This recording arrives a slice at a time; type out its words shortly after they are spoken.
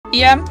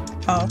Yeah,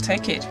 I'll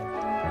take it.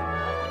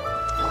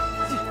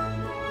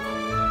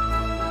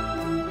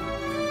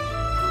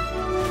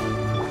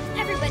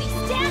 Everybody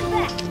stand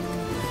back!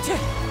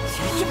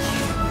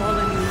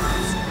 Fallen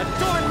leaves,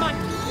 adorn my...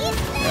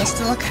 I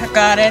still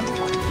got it.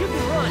 You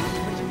can run,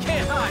 but you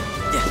can't hide.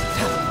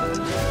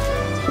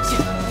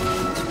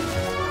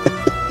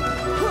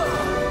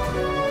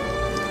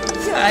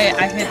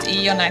 I hit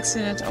E on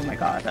accident. Oh my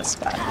god, that's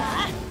bad.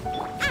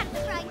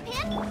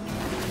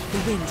 The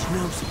wind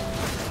knows.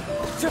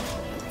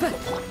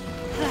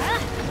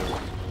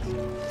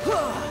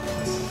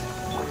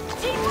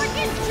 Teamwork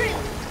is true!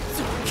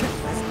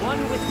 As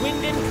one with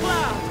wind and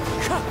cloud.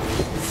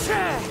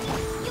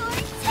 You're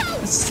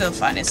toast! It's still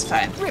fine, it's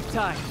fine.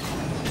 Riptide.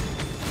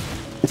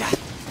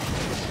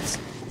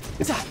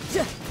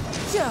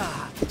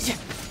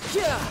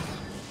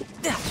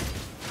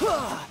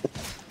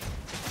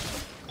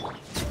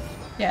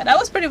 Yeah, that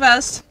was pretty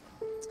fast.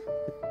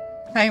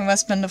 High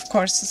investment, of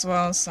course, as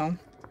well, so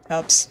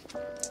helps.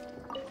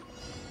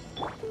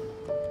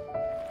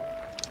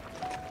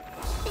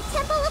 The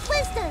Temple of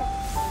Wisdom!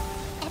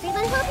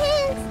 Everyone hold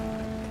hands!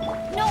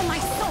 No, my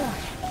sword!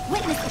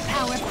 Witness the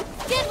power!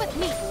 Stand with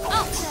me!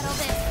 I'll settle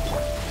this!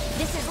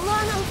 This is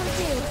long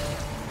overdue!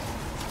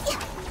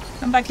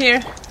 Come back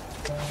here.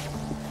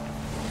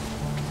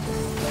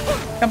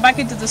 Come back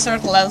into the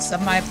circle, else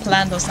my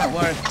plan does not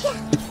work.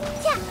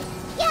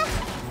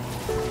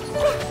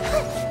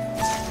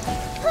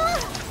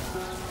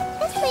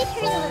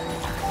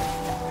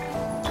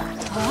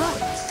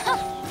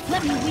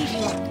 Let me weave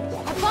you.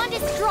 Our bond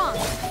is strong.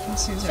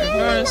 Let's use our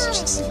burst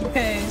just in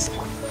case.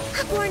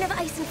 Born of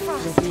ice and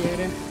frost.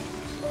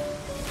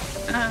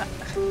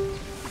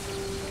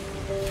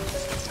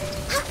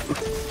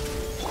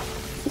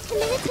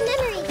 Commit it to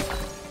memory.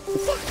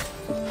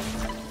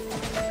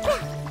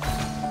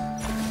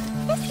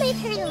 This way,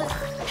 Cryo.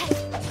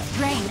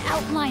 Rain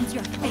outlines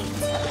your fate.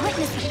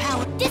 Witness the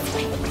power. This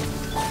way.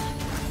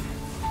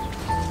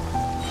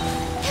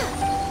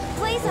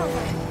 Blaze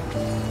over.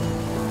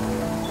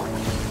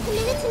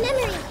 Commit it to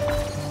memory.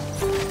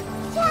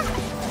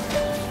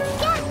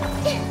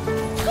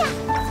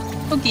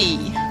 Okay.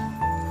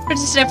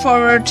 Pretty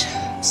straightforward.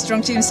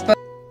 Strong teams, but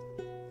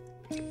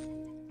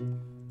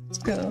it's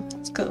good,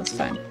 it's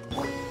fine.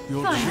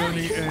 Your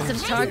journey ends.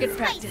 Some target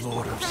practice.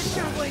 Lord of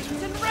Sight.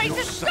 Raise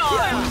the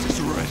Sacrifice is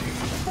ready.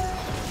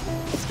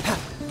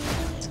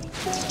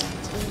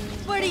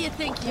 Where do you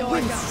think you're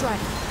going?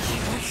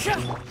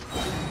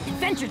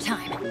 Adventure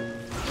time.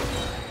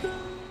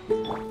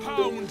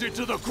 Pound it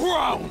to the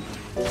ground.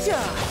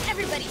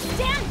 Everybody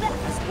stand back.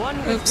 As one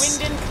with Oops.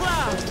 wind and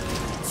cloud.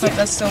 But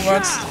that still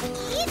works.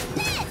 Eat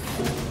this.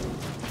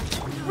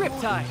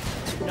 Riptide.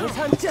 No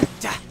time to...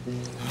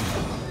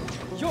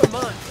 You're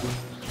mine.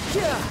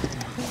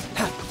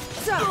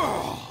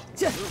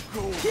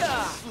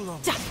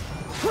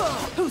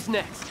 Who's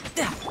next?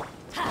 Out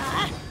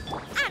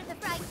of the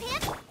frying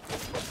pan.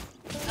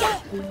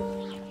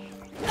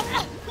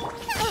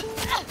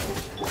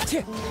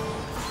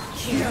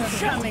 Your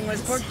coming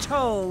was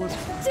foretold.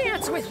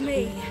 Dance with me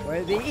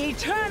for the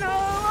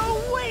eternal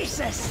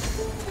oasis.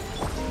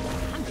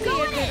 Be a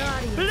good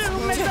audience.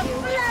 Bloom as the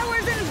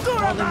flowers in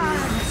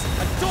Gurabans.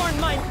 Adorn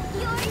my...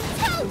 You're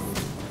toast.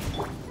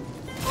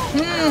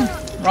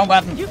 Wrong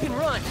button. You can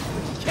run,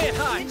 but you can't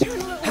hide.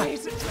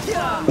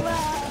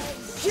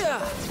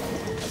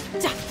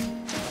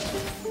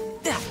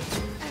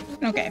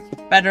 Okay,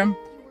 better.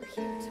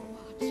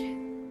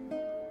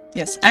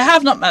 Yes, I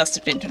have not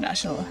mastered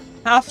international.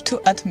 Have to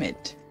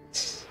admit.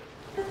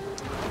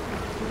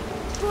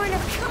 Born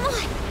of, come on.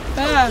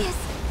 Ah,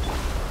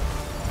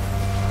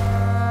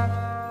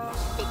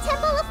 The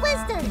Temple of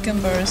Wisdom. you can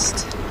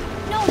burst.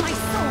 No, my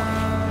sword.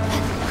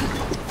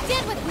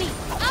 Stand with me.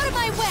 Out of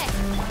my way.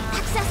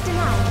 Access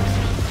denied.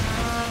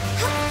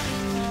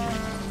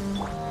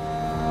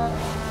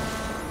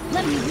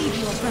 Let me weave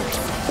you a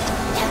burst.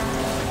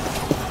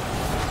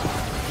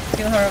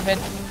 Kill her a bit.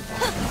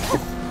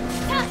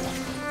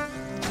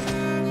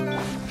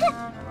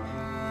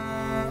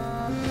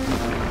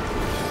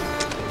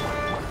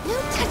 No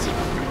touching.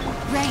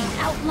 Rain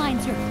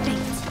outlines your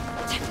fate.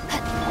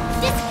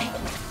 This way.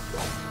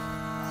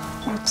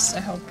 Oops, I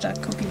hope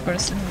that Kuki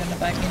burst isn't gonna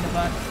bite me in the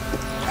butt.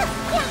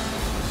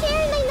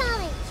 Sharing my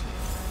knowledge.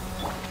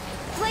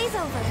 Blaze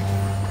over.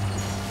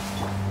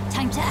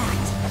 Time to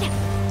act.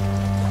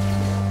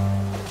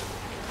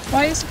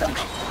 Why is it gone?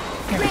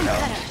 Here we Rain go.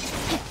 cutter.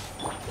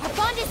 Our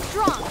bond is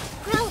strong.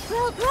 Grow,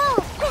 grow, grow.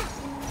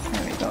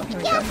 Here we go, here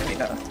we go, here we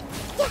go.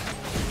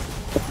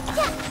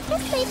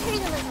 This way,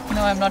 Cryo.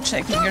 No, I'm not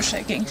shaking, you're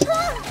shaking.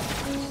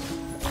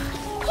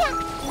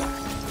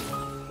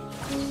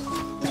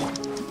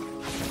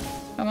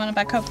 Come on,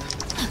 back up.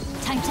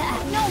 Time to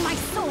act. No, my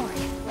sword.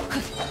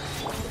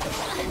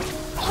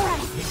 All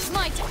right, it's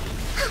my turn.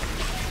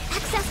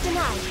 Access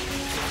denied.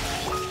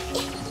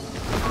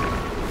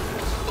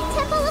 The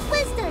Temple of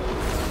Wisdom.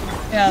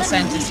 Yeah, I'll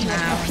send this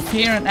now.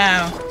 Here and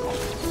now.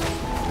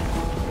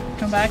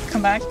 Come back,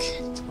 come back.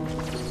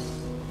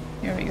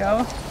 Here we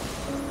go.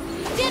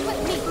 Stand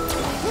with me.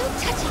 No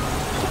touching.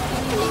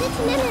 Commit it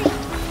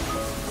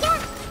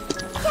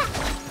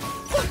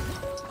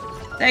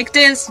Take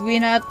this,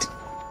 Winnet.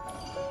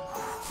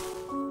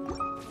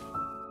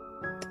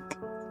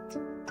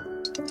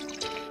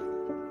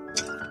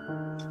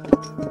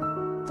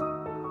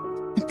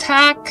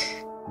 Attack.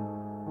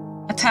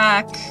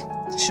 Attack.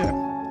 Sure.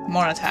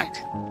 More attack.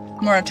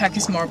 More attack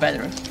is more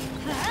better.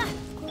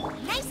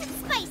 Nice and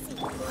spicy.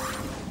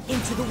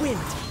 Into the wind.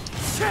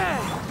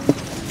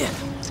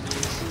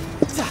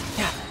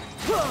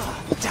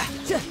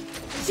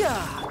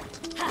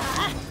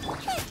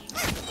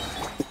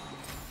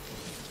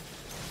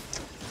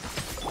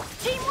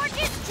 Teamwork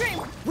is dream.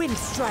 Wind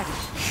strider.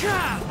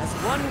 As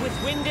one with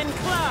wind and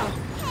cloud.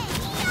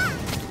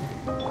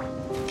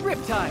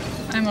 Riptide.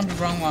 I'm on the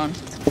wrong one.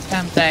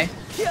 Damn day.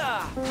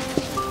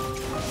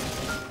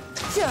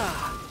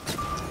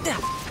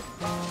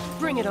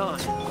 Bring it on.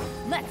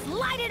 Let's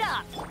light it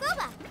up.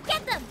 Booba,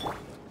 get them.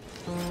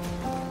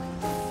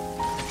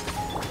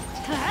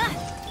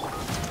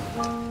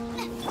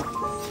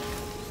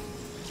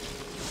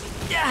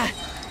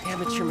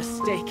 Amateur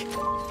mistake.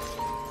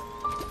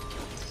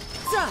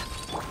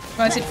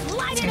 What is it?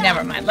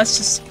 Never mind. Let's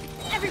just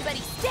Everybody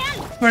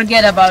stand.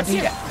 forget about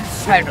the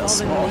Hydro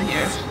Swirl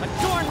here.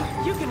 Adorn,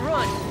 you can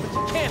run, but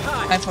you can't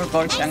hide. I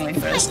forgot Xiangling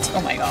first.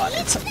 Oh my god,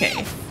 it's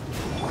okay.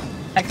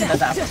 I can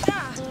adapt.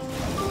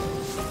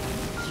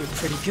 You're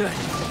pretty good.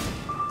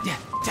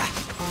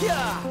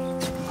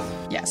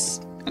 Yes.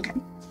 Okay.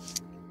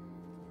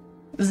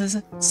 This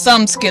is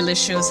some skill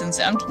issue since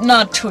I'm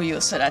not too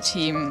used to that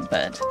team,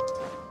 but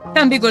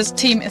can be good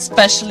team,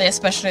 especially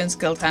in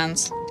skilled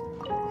hands.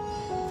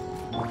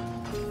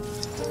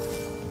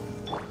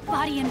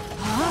 Body and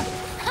our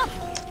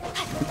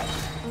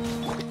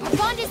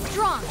bond is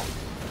strong.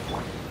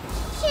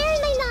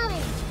 Sharing my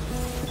knowledge.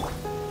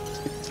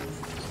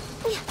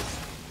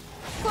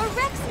 For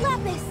Rex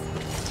Lapis,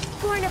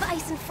 born of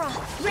ice and frost.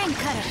 Rain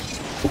cutter.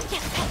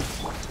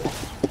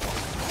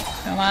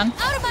 Come on.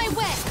 Out of my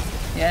way.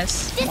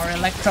 Yes. More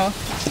electro.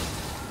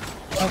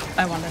 Oh,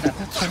 I wanted that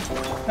picture.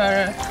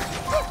 Her.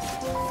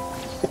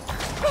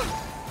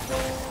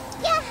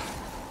 Yeah.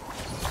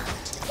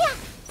 Yeah.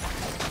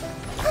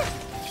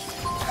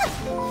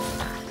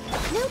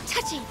 No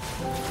touching.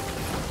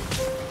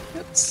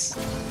 Oops.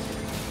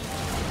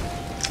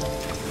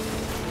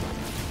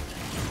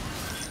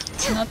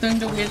 It's not doing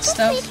the weird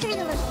stuff. The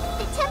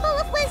Temple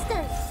of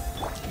Wisdom.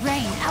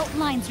 Rain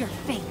outlines your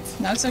fate.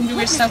 Now it's doing the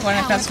weird stuff when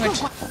I can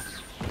switch.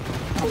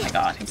 Oh my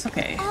god, it's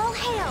okay. All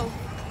hail.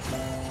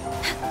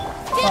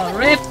 Oh,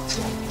 rip!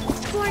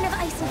 Born of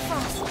ice and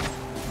frost.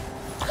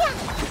 Yeah.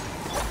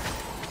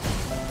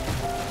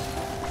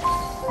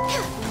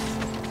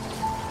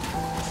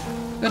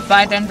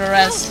 Goodbye,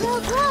 Denveress.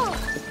 Grow, grow.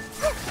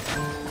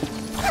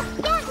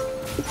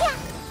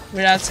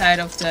 We're outside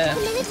of the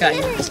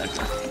Ganyu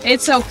sector.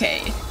 It's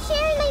okay.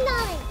 Sharing my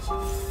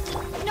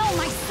knowledge. No,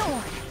 my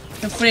sword.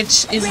 The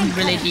fridge isn't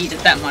really needed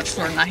that much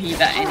for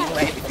Nahida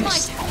anyway,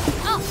 because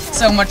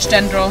so much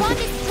dendro. Bond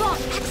is strong.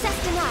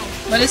 Access denied.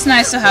 But it's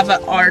nice to have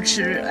an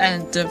archer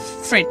and the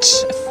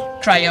fridge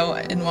Cryo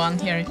in one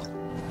here.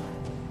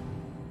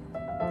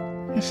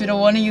 If you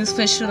don't want to use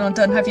fish, you don't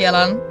have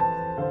Yelan.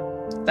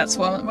 That's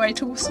one way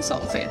to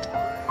solve it.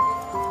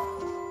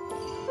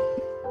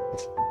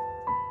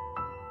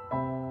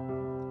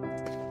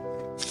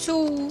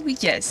 So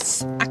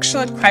yes,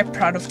 actually I'm quite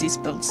proud of these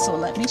builds, so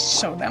let me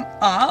show them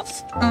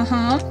off.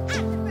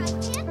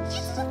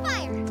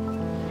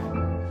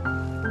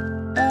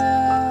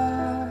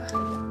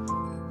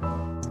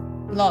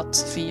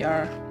 Lots of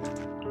VR.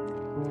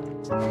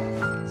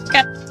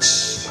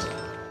 Sketch.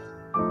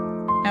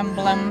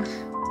 Emblem.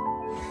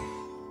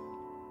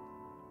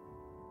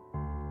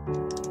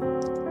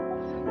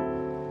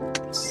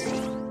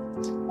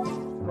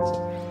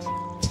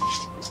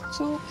 It's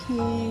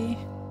okay.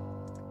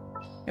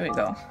 Here we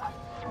go.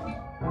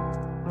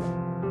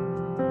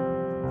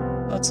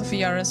 Lots of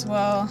VR as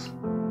well.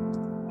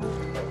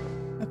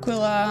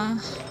 Aquila.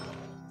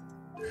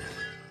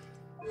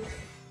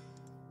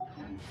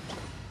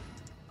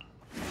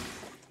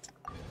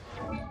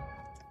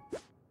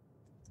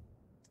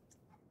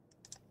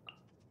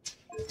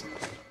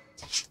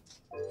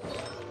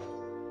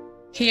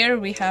 Here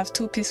we have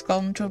 2-piece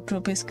golem,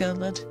 2-piece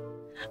gilded.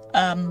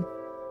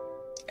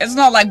 It's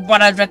not like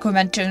what I'd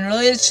recommend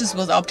generally, it's just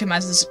what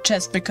optimizes the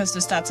chest because the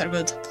stats are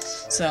good.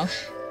 So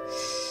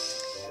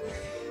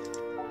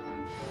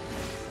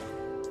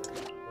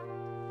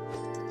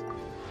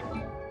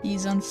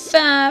he's on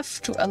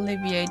FAF to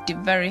alleviate the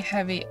very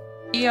heavy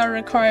ER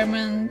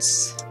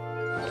requirements.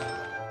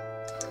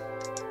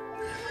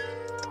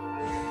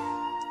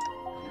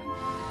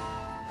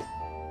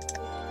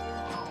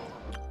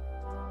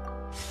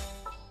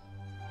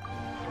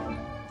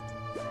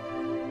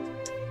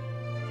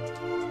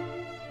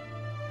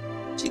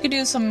 She could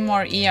use some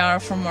more ER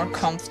for more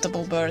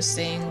comfortable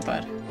bursting,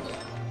 but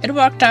it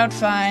worked out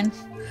fine.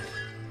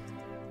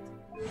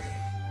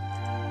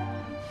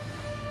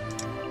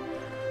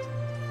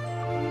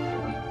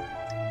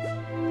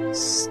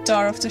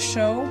 Star of the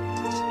show,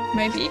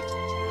 maybe?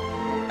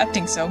 I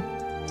think so.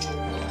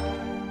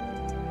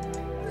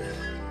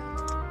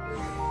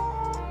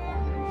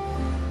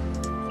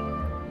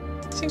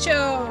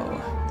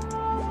 Xingqiu!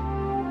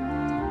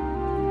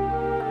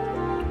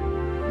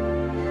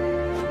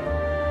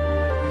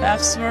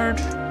 Half sword.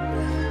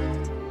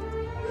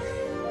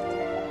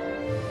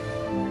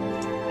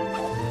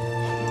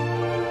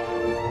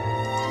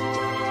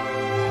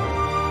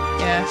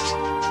 Yeah,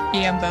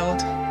 EM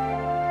build.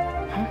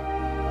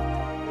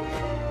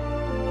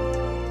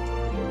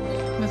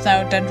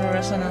 Without dendro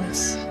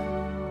resonance.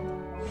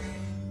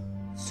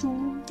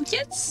 So,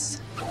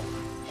 yes!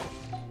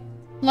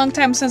 Long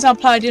time since I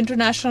played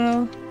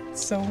international,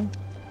 so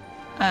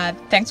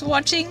thanks for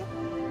watching.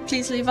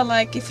 Please leave a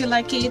like if you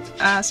like it,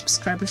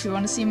 subscribe if you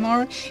want to see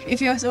more.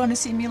 If you also want to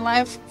see me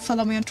live,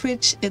 follow me on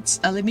Twitch, it's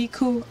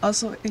Alimiku,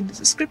 also in the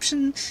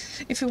description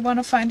if you want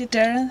to find it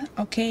there.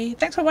 Okay,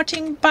 thanks for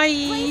watching,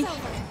 bye!